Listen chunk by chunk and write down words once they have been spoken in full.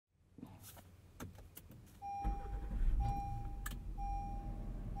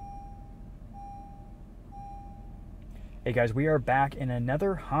Hey guys, we are back in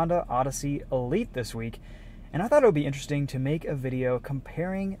another Honda Odyssey Elite this week, and I thought it would be interesting to make a video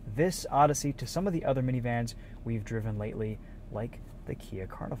comparing this Odyssey to some of the other minivans we've driven lately, like the Kia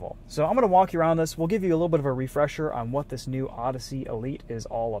Carnival. So I'm going to walk you around this. We'll give you a little bit of a refresher on what this new Odyssey Elite is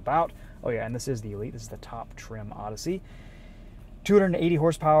all about. Oh yeah, and this is the Elite. This is the top trim Odyssey. 280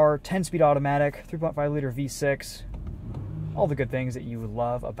 horsepower, 10-speed automatic, 3.5-liter V6. All the good things that you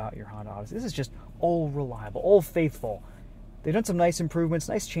love about your Honda Odyssey. This is just old reliable, old faithful. They've done some nice improvements,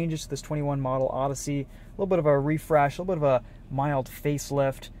 nice changes to this 21 model Odyssey. A little bit of a refresh, a little bit of a mild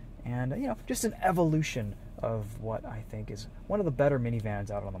facelift, and you know, just an evolution of what I think is one of the better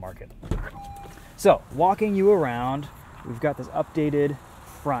minivans out on the market. So, walking you around, we've got this updated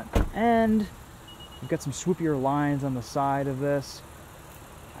front end. We've got some swoopier lines on the side of this.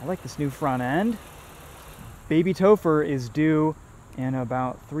 I like this new front end. Baby TOPher is due in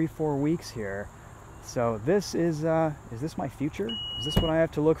about 3-4 weeks here. So this is this my future? Is this what I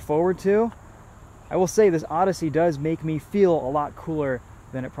have to look forward to? I will say this Odyssey does make me feel a lot cooler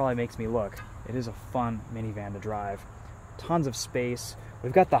than it probably makes me look. It is a fun minivan to drive. Tons of space.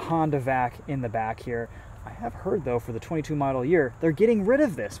 We've got the Honda vac in the back here. I have heard though for the 22 model year, they're getting rid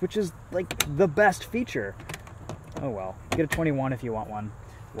of this, which is like the best feature. Oh well, get a 21 if you want one,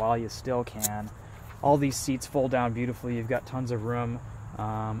 while you still can. All these seats fold down beautifully. You've got tons of room.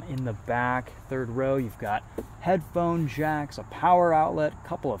 In the back, third row, you've got headphone jacks, a power outlet, a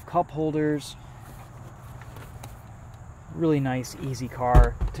couple of cup holders. Really nice, easy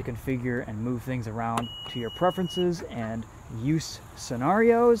car to configure and move things around to your preferences and use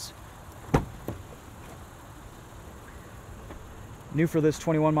scenarios. New for this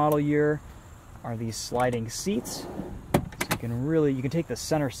 21 model year are these sliding seats. So you can take the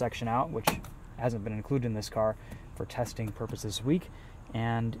center section out, which hasn't been included in this car for testing purposes this week.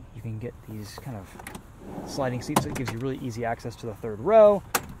 And you can get these kind of sliding seats that gives you really easy access to the third row,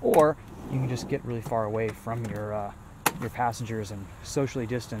 or you can just get really far away from your passengers and socially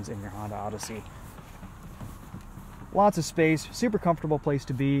distance in your Honda Odyssey. Lots of space, super comfortable place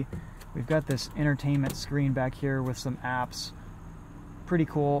to be. We've got this entertainment screen back here with some apps. Pretty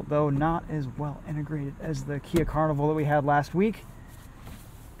cool, though not as well integrated as the Kia Carnival that we had last week.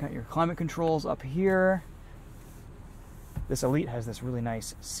 Got your climate controls up here. This Elite has this really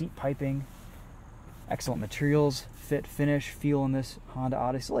nice seat piping, excellent materials, fit, finish, feel in this Honda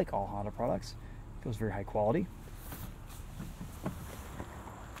Odyssey, like all Honda products. Feels very high quality.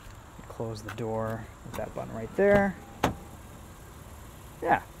 Close the door with that button right there.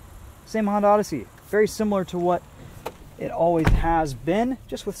 Yeah, same Honda Odyssey. Very similar to what it always has been,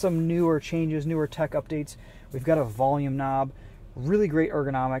 just with some newer changes, newer tech updates. We've got a volume knob. Really great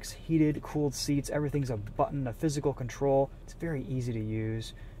ergonomics, heated, cooled seats. Everything's a button, a physical control. It's very easy to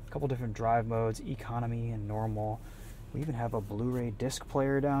use. A couple different drive modes, economy and normal. We even have a Blu-ray disc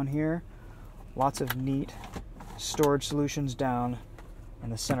player down here. Lots of neat storage solutions down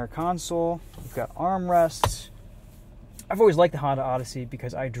in the center console. We've got armrests. I've always liked the Honda Odyssey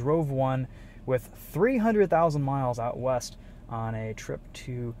because I drove one with 300,000 miles out west on a trip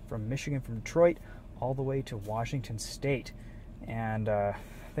from Michigan, from Detroit, all the way to Washington State. And I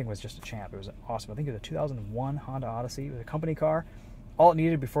think it was just a champ. It was awesome. I think it was a 2001 Honda Odyssey. It was a company car. All it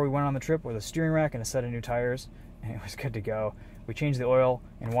needed before we went on the trip was a steering rack and a set of new tires, and it was good to go. We changed the oil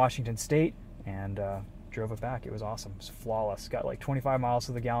in Washington State and drove it back. It was awesome. It was flawless. Got like 25 miles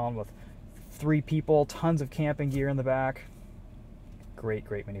to the gallon with 3 people, tons of camping gear in the back. Great,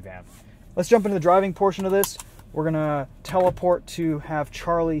 great minivan. Let's jump into the driving portion of this. We're going to teleport to have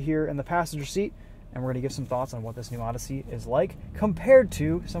Charlie here in the passenger seat, and we're going to give some thoughts on what this new Odyssey is like compared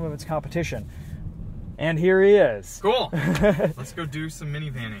to some of its competition. And here he is. Cool. Let's go do some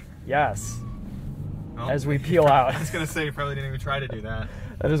minivanning. Yes. Oh, as we peel out. I was going to say, you probably didn't even try to do that.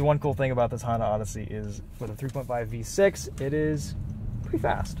 That is one cool thing about this Honda Odyssey is with a 3.5 V6, it is pretty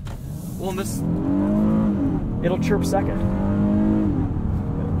fast. Well, and this... It'll chirp second.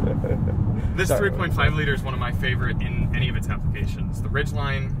 This 3.5 liter is one of my favorite in any of its applications. The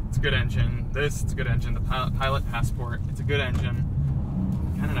Ridgeline, it's a good engine. This, it's a good engine. The Pilot Passport, it's a good engine.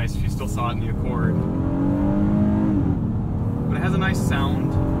 Kind of nice if you still saw it in the Accord. But it has a nice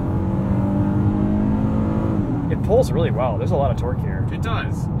sound. It pulls really well. There's a lot of torque here. It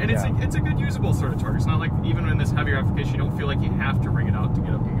does. And it's a good usable sort of torque. It's not like even in this heavier application, you don't feel like you have to ring it out to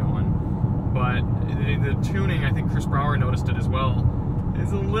get up and going. But the tuning, I think Chris Brower noticed it as well,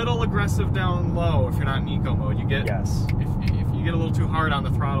 is a little aggressive down low if you're not in eco mode. You get if you get a little too hard on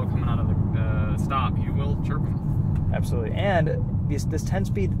the throttle coming out of the stop, you will chirp them. Absolutely. And this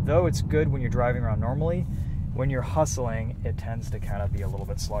 10-speed, though it's good when you're driving around normally, when you're hustling, it tends to kind of be a little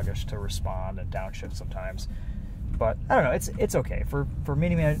bit sluggish to respond and downshift sometimes. But I don't know. It's okay for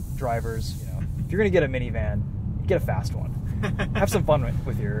minivan drivers. You know, if you're gonna get a minivan, get a fast one. Have some fun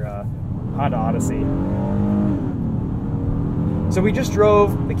with your Honda Odyssey. So we just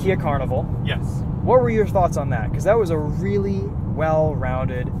drove the Kia Carnival. Yes. What were your thoughts on that? Because that was a really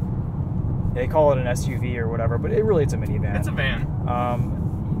well-rounded. They call it an SUV or whatever, but it's a minivan. It's a van.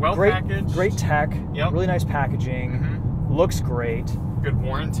 Well packaged. Great tech. Yep. Really nice packaging. Looks great. Good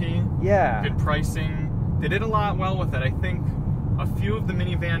warranty. Yeah. Good pricing. They did a lot well with it. I think a few of the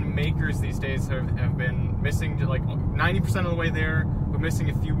minivan makers these days have been missing to like 90% of the way there, but missing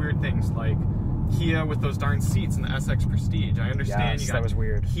a few weird things like Kia with those darn seats in the SX Prestige. I understand you got that was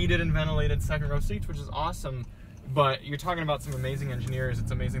weird. Heated and ventilated second row seats, which is awesome, but you're talking about some amazing engineers. It's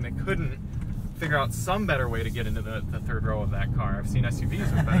amazing they couldn't figure out some better way to get into the third row of that car. I've seen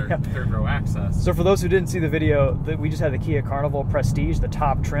SUVs with better third row access. So for those who didn't see the video, we just had the Kia Carnival Prestige, the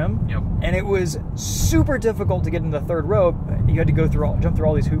top trim. Yep. And it was super difficult to get into the third row. You had to jump through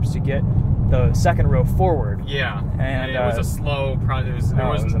all these hoops to get the second row forward. Yeah. And it was a slow process. There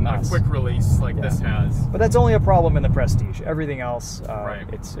wasn't a quick release like this has. But that's only a problem in the Prestige. Everything else,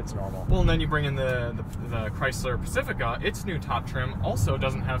 it's normal. Well, and then you bring in the Chrysler Pacifica. Its new top trim also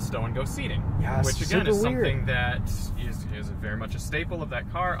doesn't have stow-and-go seating. Yes, which again is something weird. That is very much a staple of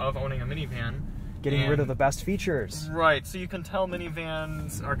that car, of owning a minivan. Getting rid of the best features. Right, so you can tell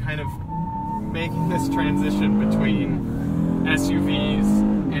minivans are kind of making this transition between SUVs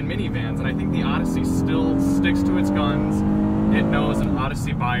and minivans, and I think the Odyssey still sticks to its guns. It knows an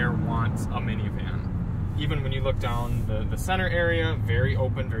Odyssey buyer wants a minivan. Even when you look down the center area, very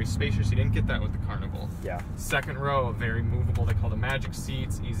open, very spacious. You didn't get that with the Carnival. Yeah. Second row, very movable. They call them magic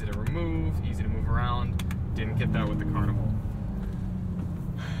seats, easy to remove, easy to move around. Didn't get that with the Carnival.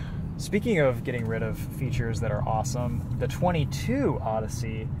 Speaking of getting rid of features that are awesome, the 22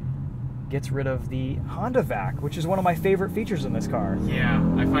 Odyssey gets rid of the Honda vac, which is one of my favorite features in this car. Yeah,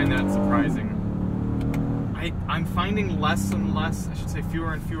 I find that surprising. I'm finding less and less, I should say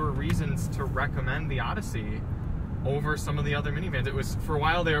fewer and fewer reasons to recommend the Odyssey over some of the other minivans. It was, for a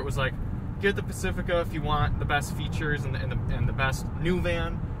while there, it was like, get the Pacifica if you want the best features and the best new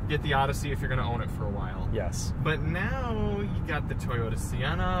van. Get the Odyssey if you're going to own it for a while. Yes. But now you got the Toyota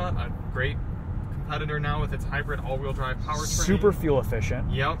Sienna, a great competitor now with its hybrid all-wheel drive powertrain. Super fuel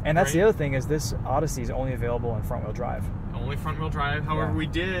efficient. Yep. And that's the other thing, is this Odyssey is only available in front-wheel drive. Only front-wheel drive. However, we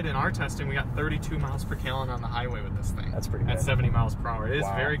did, in our testing, we got 32 miles per gallon on the highway with this thing. That's pretty good. At 70 miles per hour. It is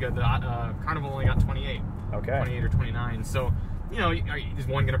very good. The Carnival only got 28. Okay. 28 or 29. So, you know, is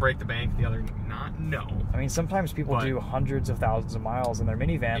one going to break the bank, the other not? No. I mean, sometimes people do hundreds of thousands of miles in their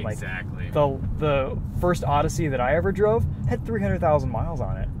minivan. Exactly. Like, the first Odyssey that I ever drove had 300,000 miles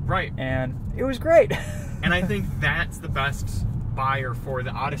on it. Right. And it was great. And I think that's the best buyer for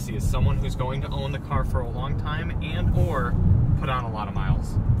the Odyssey, is someone who's going to own the car for a long time and or put on a lot of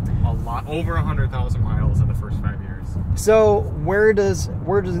miles. A lot, over 100,000 miles in the first 5 years. So where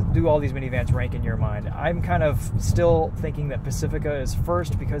do all these minivans rank in your mind? I'm kind of still thinking that Pacifica is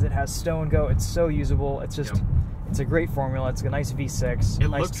first because it has stow and go. It's so usable. It's just it's a great formula. It's a nice V6. It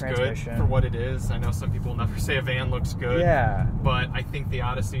nice looks transmission. good for what it is. I know some people never say a van looks good. Yeah. But I think the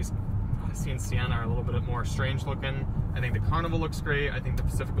Odyssey and Sienna are a little bit more strange looking. I think the Carnival looks great. I think the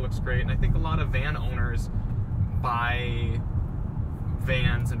Pacifica looks great. And I think a lot of van owners buy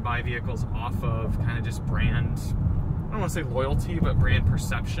vans and buy vehicles off of kind of just brand, I don't want to say loyalty, but brand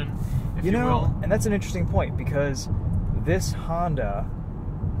perception, if you will. And that's an interesting point, because this Honda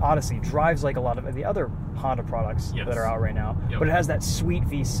Odyssey drives like a lot of the other Honda products that are out right now, but it has that sweet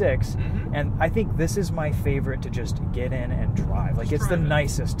V6, and I think this is my favorite to just get in and drive. Like, it's the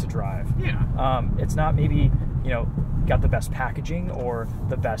nicest to drive. Yeah. It's not maybe, you know, got the best packaging or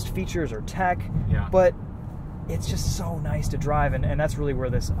the best features or tech, but it's just so nice to drive, and that's really where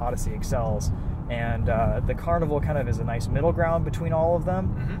this Odyssey excels. And the Carnival kind of is a nice middle ground between all of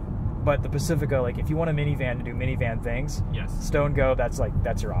them. But the Pacifica, like, if you want a minivan to do minivan things, stow and go, that's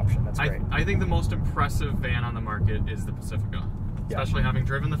your option. That's great. I think the most impressive van on the market is the Pacifica, especially having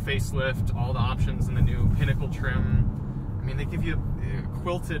driven the facelift, all the options in the new Pinnacle trim. I mean, they give you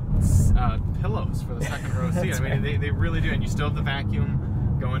quilted pillows for the second row seat. I mean, they really do, and you still have the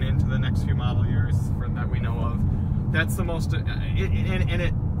vacuum going into the next few model years that we know of. That's the most,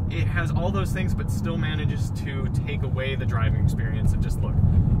 it has all those things, but still manages to take away the driving experience and just, look,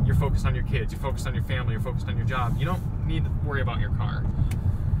 you're focused on your kids, you're focused on your family, you're focused on your job. You don't need to worry about your car.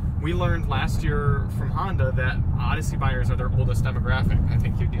 We learned last year from Honda that Odyssey buyers are their oldest demographic. I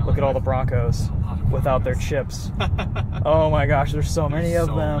think you're dealing with. Look at all the Broncos without their chips. Oh my gosh, there's so many of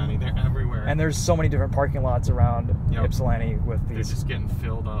them. So many, they're everywhere. And there's so many different parking lots around Ypsilanti with these. They're just getting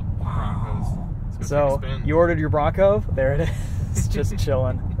filled up. Broncos. It's So you ordered your Bronco? There it is, just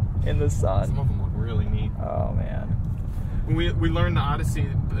chilling in the sun. Some of them look really neat. Oh man. We learned the Odyssey,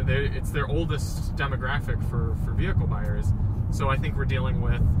 it's their oldest demographic for vehicle buyers. So I think we're dealing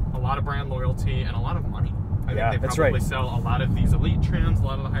with a lot of brand loyalty and a lot of money. I think they probably sell a lot of these elite trims, a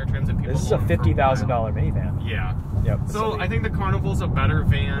lot of the higher trims, and people. This is a $50,000 minivan. Yeah. Yep. So I think the Carnival's a better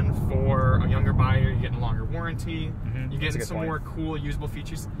van for a younger buyer. You're getting a longer warranty. You're getting some more cool usable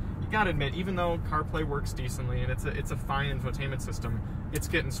features. You gotta admit, even though CarPlay works decently and it's a fine infotainment system, it's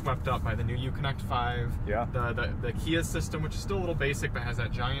getting swept up by the new Uconnect 5. Yeah. The Kia system, which is still a little basic but has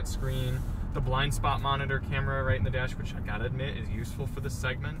that giant screen. The blind spot monitor camera right in the dash, which I gotta admit is useful for this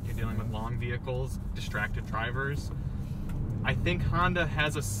segment. You're dealing with long vehicles, distracted drivers. I think Honda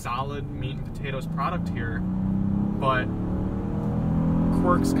has a solid meat and potatoes product here, but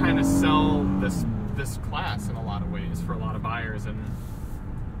quirks kind of sell this class in a lot of ways for a lot of buyers, and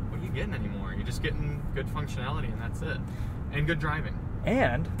what are you getting anymore? You're just getting good functionality and that's it. And good driving.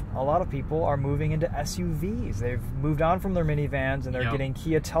 And a lot of people are moving into SUVs. They've moved on from their minivans and they're getting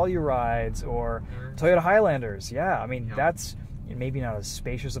Kia Tellurides or Toyota Highlanders. Yeah, I mean, that's maybe not as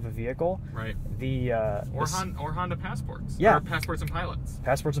spacious of a vehicle. Right. Or Honda Passports. Yeah. Or Passports and Pilots.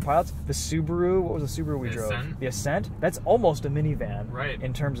 Passports and Pilots. The Subaru, what was the Subaru we drove? Ascent. The Ascent. That's almost a minivan. Right.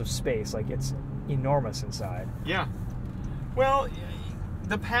 In terms of space. Like, it's enormous inside. Yeah. Well,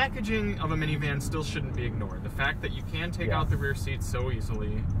 the packaging of a minivan still shouldn't be ignored. The fact that you can take out the rear seats so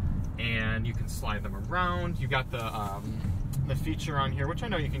easily, and you can slide them around. You got the feature on here, which I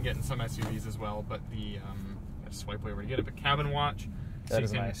know you can get in some SUVs as well, but I just swipe over to get it. But cabin watch. That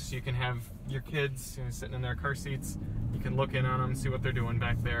is nice. So you can have your kids sitting in their car seats. You can look in on them, see what they're doing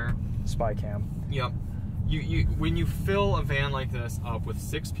back there. Spy cam. Yep. When you fill a van like this up with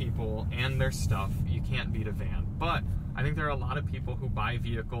 6 people and their stuff, you can't beat a van. But I think there are a lot of people who buy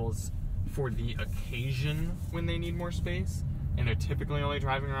vehicles for the occasion when they need more space, and they're typically only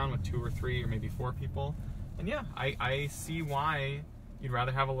driving around with 2 or 3 or maybe 4 people. And yeah, I see why you'd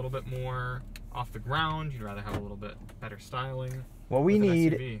rather have a little bit more off the ground, you'd rather have a little bit better styling. What we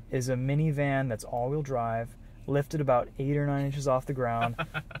need is a minivan that's all-wheel drive, lifted about 8 or 9 inches off the ground,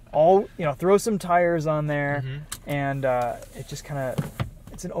 throw some tires on there, and it just kind of,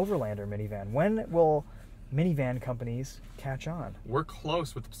 it's an overlander minivan. When will minivan companies catch on? We're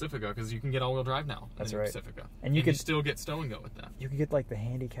close with the Pacifica because you can get all-wheel drive now. That's right. Pacifica. And you can still get stow and go with that. You could get like the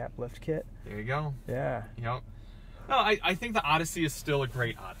handicap lift kit. There you go. Yeah. Yep. No, I think the Odyssey is still a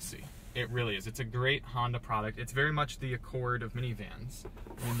great Odyssey. It really is. It's a great Honda product. It's very much the Accord of minivans.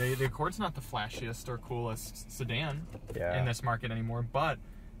 I mean, the Accord's not the flashiest or coolest sedan in this market anymore, but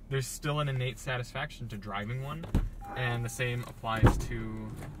there's still an innate satisfaction to driving one, and the same applies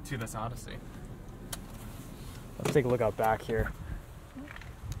to this Odyssey. Let's take a look out back here.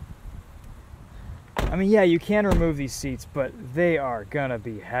 I mean, yeah, you can remove these seats, but they are gonna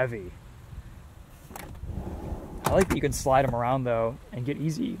be heavy. I like that you can slide them around though and get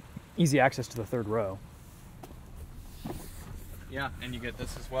easy access to the 3rd row. Yeah, and you get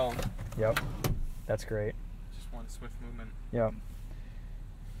this as well. Yep, that's great. Just one swift movement. Yep.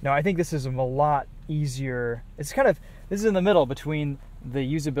 No, I think this is a lot easier. This is in the middle between the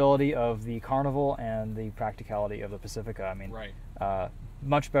usability of the Carnival and the practicality of the Pacifica. I mean,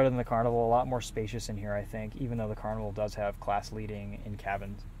 much better than the Carnival, a lot more spacious in here, I think, even though the Carnival does have class-leading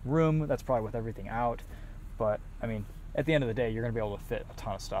in-cabin room. That's probably with everything out. But, I mean, at the end of the day, you're going to be able to fit a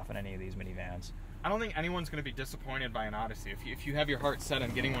ton of stuff in any of these minivans. I don't think anyone's going to be disappointed by an Odyssey. If you have your heart set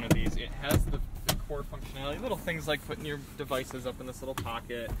on getting one of these, it has the core functionality. Little things like putting your devices up in this little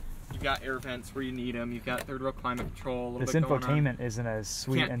pocket. You've got air vents where you need them. You've got 3rd row climate control. This infotainment isn't as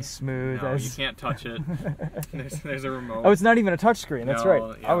sweet and smooth as... you can't touch it. there's a remote. Oh, it's not even a touch screen. That's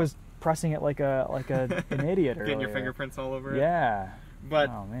right. Yeah. I was pressing it like an idiot earlier. Getting your fingerprints all over it. Yeah. But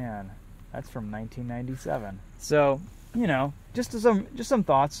oh man, that's from 1997. So, just some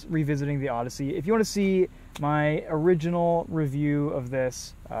thoughts revisiting the Odyssey. If you want to see my original review of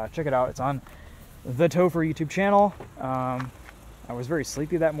this, check it out. It's on the TheTopher YouTube channel. I was very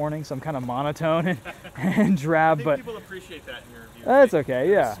sleepy that morning, so I'm kind of monotone and drab. I think people appreciate that in your review. That's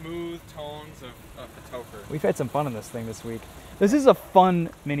okay, yeah. Smooth tones of the TheTopher. We've had some fun in this thing this week. This is a fun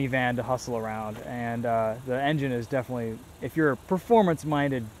minivan to hustle around, and the engine is definitely, if you're a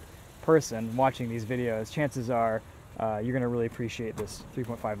performance-minded person watching these videos, chances are you're going to really appreciate this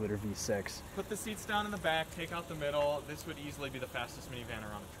 3.5-liter V6. Put the seats down in the back, take out the middle. This would easily be the fastest minivan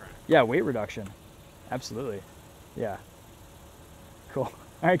around the track. Yeah, weight reduction. Absolutely. Yeah. Cool.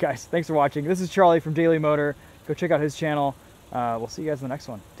 All right, guys. Thanks for watching. This is Charlie from Daily Motor. Go check out his channel. We'll see you guys in the next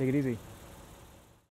one. Take it easy.